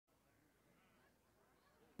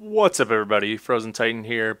What's up, everybody? Frozen Titan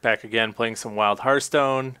here, back again playing some Wild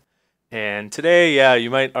Hearthstone. And today, yeah, you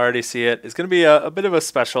might already see it. It's going to be a bit of a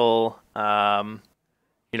special, Wild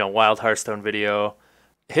Hearthstone video.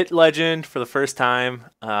 Hit Legend for the first time.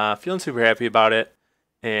 Feeling super happy about it.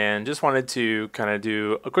 And just wanted to kind of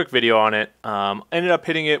do a quick video on it. Ended up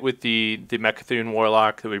hitting it with the Mecha'Thun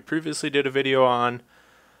Warlock that we previously did a video on.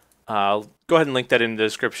 I'll go ahead and link that in the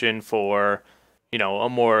description for a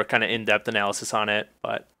more kind of in-depth analysis on it.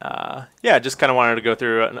 But yeah, just kind of wanted to go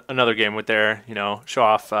through another game with there, show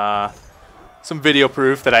off some video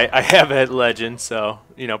proof that I have at Legend. So,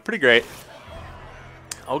 pretty great.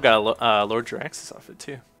 Oh, got a Lord Jiraxis off it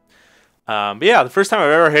too. But yeah, the first time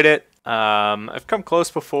I've ever hit it, I've come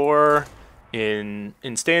close before in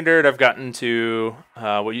Standard. I've gotten to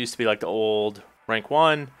what used to be like the old rank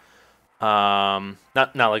 1. Not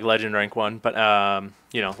like Legend rank 1, but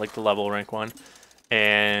like the level rank 1.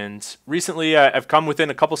 And recently I've come within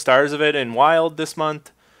a couple stars of it in Wild this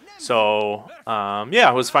month. So yeah,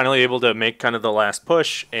 I was finally able to make kind of the last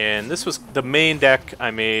push, and this was the main deck I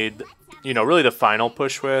made, really the final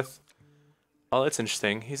push with. Oh, that's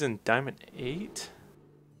interesting. He's in Diamond 8?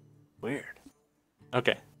 Weird.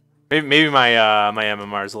 Okay. Maybe my my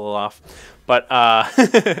MMR is a little off. But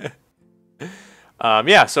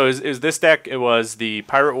yeah, so it was this deck. It was the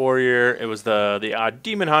Pirate Warrior. It was the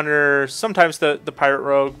Demon Hunter. Sometimes the Pirate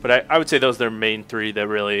Rogue. But I would say those are their main three that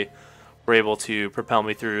really were able to propel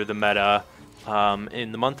me through the meta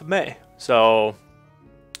in the month of May. So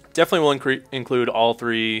definitely will include all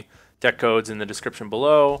three deck codes in the description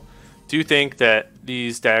below. Do think that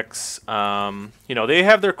these decks, they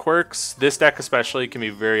have their quirks. This deck especially can be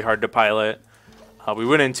very hard to pilot. We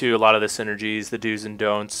went into a lot of the synergies, the do's and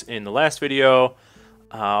don'ts in the last video.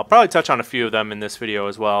 I'll probably touch on a few of them in this video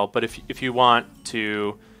as well. But if you want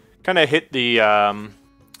to kind of hit the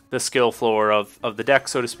skill floor of the deck,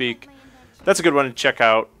 so to speak, that's a good one to check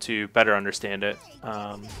out to better understand it.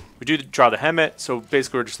 We do draw the Hemet, so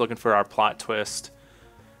basically we're just looking for our plot twist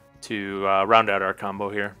to round out our combo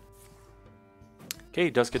here. Okay, he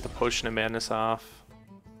does get the Potion of Madness off.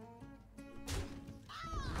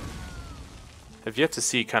 I've yet to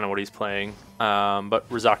see kind of what he's playing, but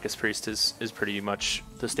Rizaka's Priest is pretty much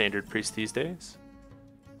the standard priest these days.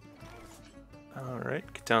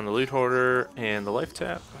 Alright, get down the Loot Hoarder and the Life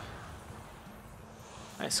Tap.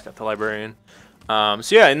 Nice, got the Librarian. So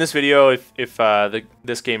yeah, in this video, if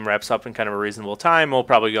this game wraps up in kind of a reasonable time, we'll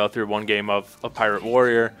probably go through one game of Pirate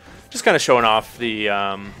Warrior, just kind of showing off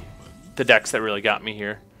the decks that really got me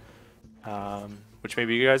here, which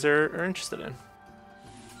maybe you guys are interested in.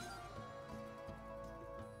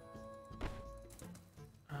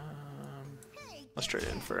 Let's trade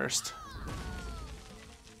in first.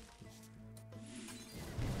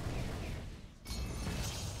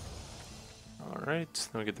 Alright,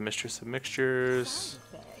 then we get the Mistress of Mixtures.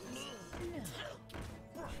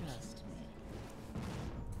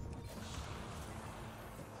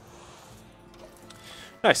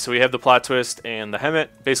 Nice, so we have the Plot Twist and the Hemet,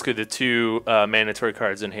 basically the two mandatory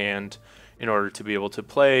cards in hand in order to be able to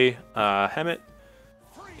play Hemet.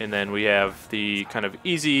 And then we have the kind of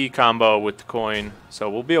easy combo with the coin. So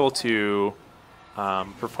we'll be able to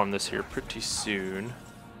perform this here pretty soon.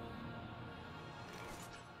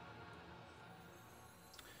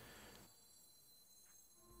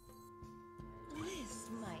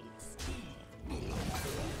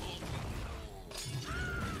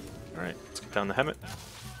 Alright, let's get down the Hemet.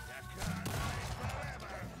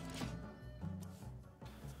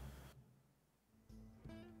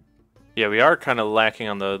 Yeah, we are kind of lacking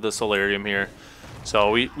on the Solarium here.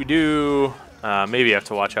 So we do maybe have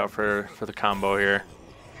to watch out for the combo here.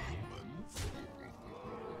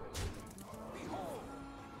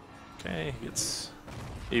 Okay, it's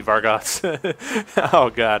Vargoths. Oh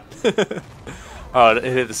god. Oh, it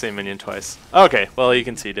hit the same minion twice. Okay, well he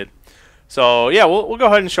conceded. So yeah, we'll go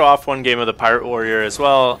ahead and show off one game of the Pirate Warrior as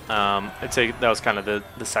well. I'd say that was kind of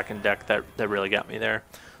the second deck that really got me there.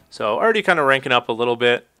 So already kind of ranking up a little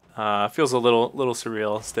bit. Feels a little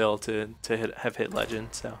surreal still to have hit Legend.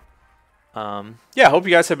 So yeah, hope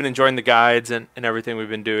you guys have been enjoying the guides and everything we've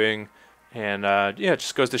been doing. And yeah, it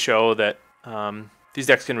just goes to show that these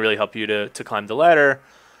decks can really help you to climb the ladder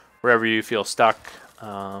wherever you feel stuck.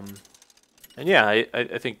 And yeah,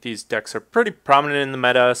 I think these decks are pretty prominent in the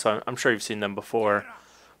meta, so I'm sure you've seen them before.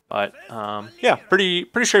 But yeah, pretty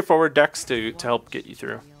straightforward decks to help get you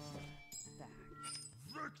through.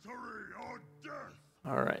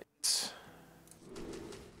 All right.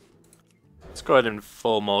 Let's go ahead and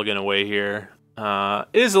full mulligan away here. It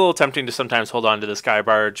is a little tempting to sometimes hold on to the Sky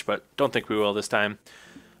Barge, but don't think we will this time.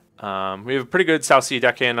 We have a pretty good South Sea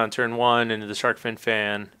deckhand on turn 1 into the Sharkfin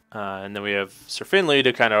Fan, and then we have Sir Finley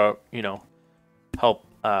to kind of, you know, help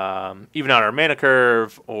even out our mana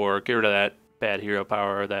curve or get rid of that bad hero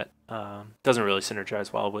power that doesn't really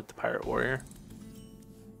synergize well with the Pirate Warrior.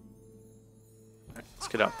 Right, let's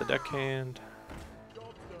get out the deckhand.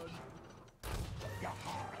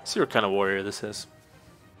 See what kind of warrior this is.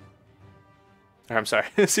 Or, I'm sorry,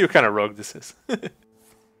 see what kind of rogue this is. A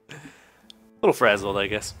little frazzled, I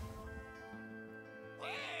guess.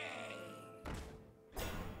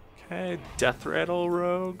 Okay, Deathrattle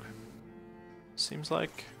rogue. Seems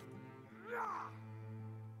like.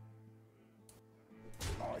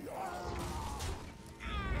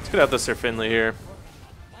 Let's get out the Sir Finley here.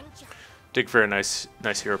 Dig for a nice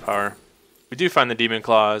hero power. We do find the Demon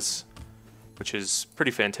Claws, which is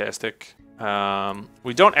pretty fantastic.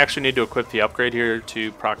 We don't actually need to equip the upgrade here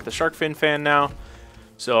to proc the Sharkfin Fan now.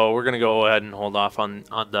 So we're going to go ahead and hold off on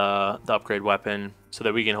the upgrade weapon so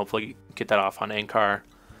that we can hopefully get that off on Ankar.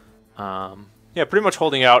 Yeah, pretty much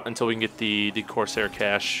holding out until we can get the Corsair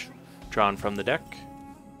cash drawn from the deck.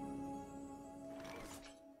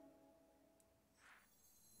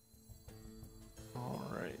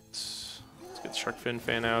 Alright, let's get the Sharkfin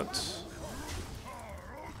Fan out.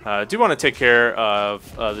 I do want to take care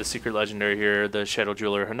of the Secret Legendary here, the Shadow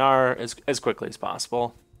Jeweler Hanar, as quickly as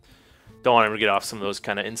possible. Don't want him to get off some of those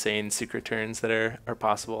kind of insane secret turns that are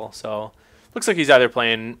possible. So, looks like he's either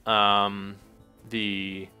playing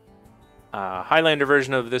the Highlander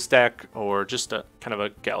version of this deck or just a kind of a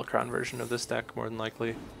Galakron version of this deck, more than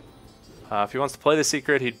likely. If he wants to play the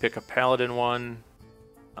Secret, he'd pick a Paladin one.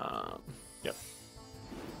 Yep.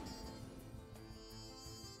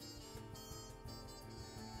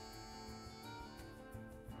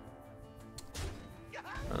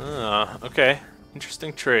 Okay.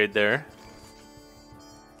 Interesting trade there.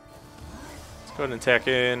 Let's go ahead and attack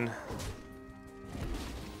in.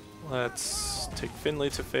 Let's take Finley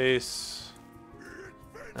to face.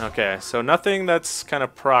 Okay, so nothing that's kind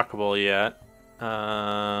of proccable yet.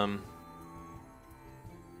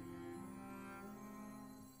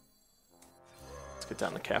 Let's get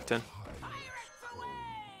down the captain.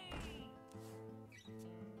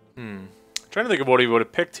 Trying to think of what he would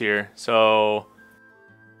have picked here. So,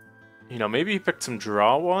 you know, maybe he picked some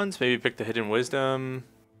draw ones. Maybe he picked the Hidden Wisdom.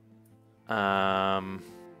 Yeah,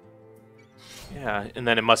 and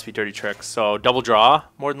then it must be Dirty Tricks. So double draw,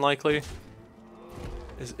 more than likely,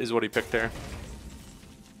 is what he picked there.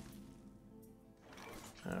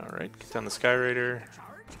 Alright, get down the Sky Raider.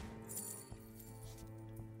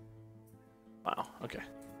 Wow, okay.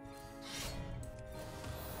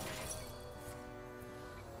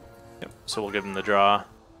 Yep, so we'll give him the draw.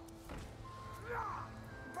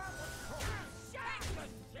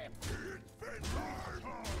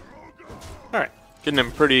 Alright, getting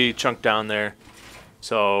him pretty chunked down there.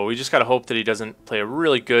 So we just gotta hope that he doesn't play a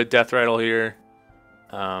really good Deathrattle here.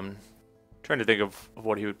 Trying to think of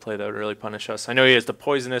what he would play that would really punish us. I know he has the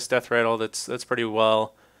poisonous Deathrattle that's pretty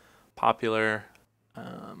well popular.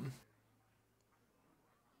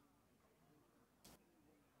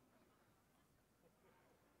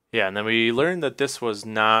 Yeah, and then we learned that this was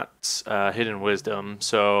not Hidden Wisdom,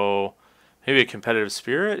 so maybe a Competitive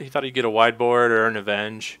Spirit. He thought he'd get a wide board or an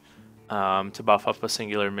Avenge to buff up a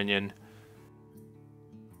singular minion.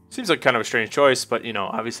 Seems like kind of a strange choice, but you know,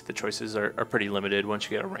 obviously the choices are pretty limited once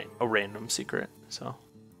you get a random secret. So,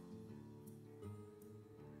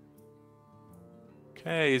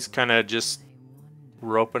 okay, he's kind of just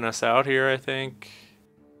roping us out here, I think.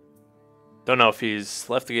 Don't know if he's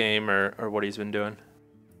left the game or what he's been doing.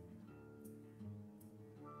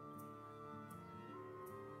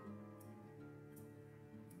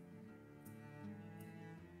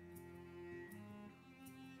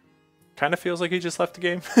 Kind of feels like he just left the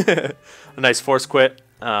game. A nice force quit.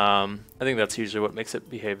 I think that's usually what makes it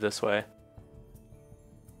behave this way.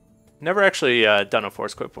 Never actually done a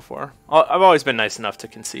force quit before. I've always been nice enough to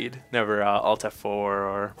concede. Never Alt F4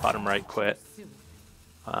 or bottom right quit.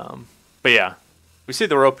 But yeah, we see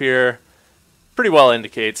the rope here. Pretty well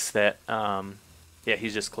indicates that, yeah,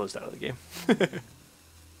 he's just closed out of the game.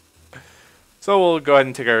 So we'll go ahead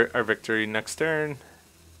and take our victory next turn.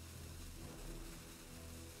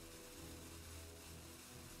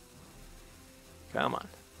 Come on.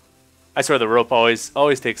 I swear the rope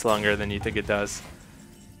always takes longer than you think it does.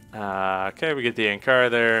 Okay, we get the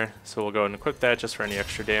Ankara there, so we'll go ahead and equip that just for any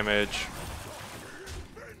extra damage.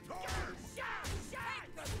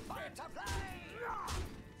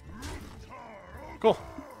 Cool.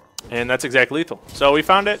 And that's exact lethal. So we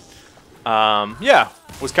found it. Yeah,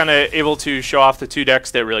 was kind of able to show off the two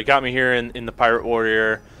decks that really got me here in the Pirate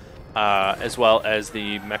Warrior. as well as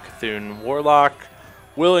the Mecha'Thun Warlock.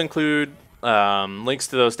 We'll include links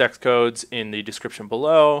to those dex codes in the description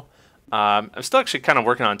below. I'm still actually kind of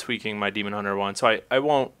working on tweaking my Demon Hunter one, so I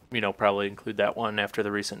won't, probably include that one after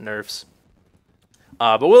the recent nerfs.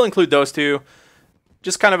 But we'll include those two.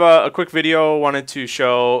 Just kind of a quick video. Wanted to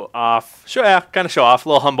show off, a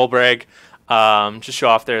little humble brag. Just show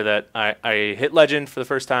off there that I hit Legend for the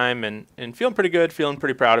first time and feeling pretty good, feeling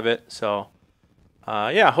pretty proud of it. So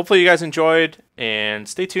yeah, hopefully you guys enjoyed, and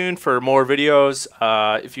stay tuned for more videos.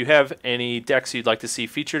 If you have any decks you'd like to see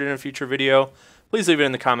featured in a future video, please leave it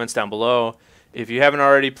in the comments down below. If you haven't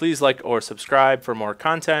already, please like or subscribe for more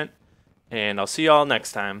content, and I'll see y'all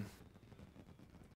next time.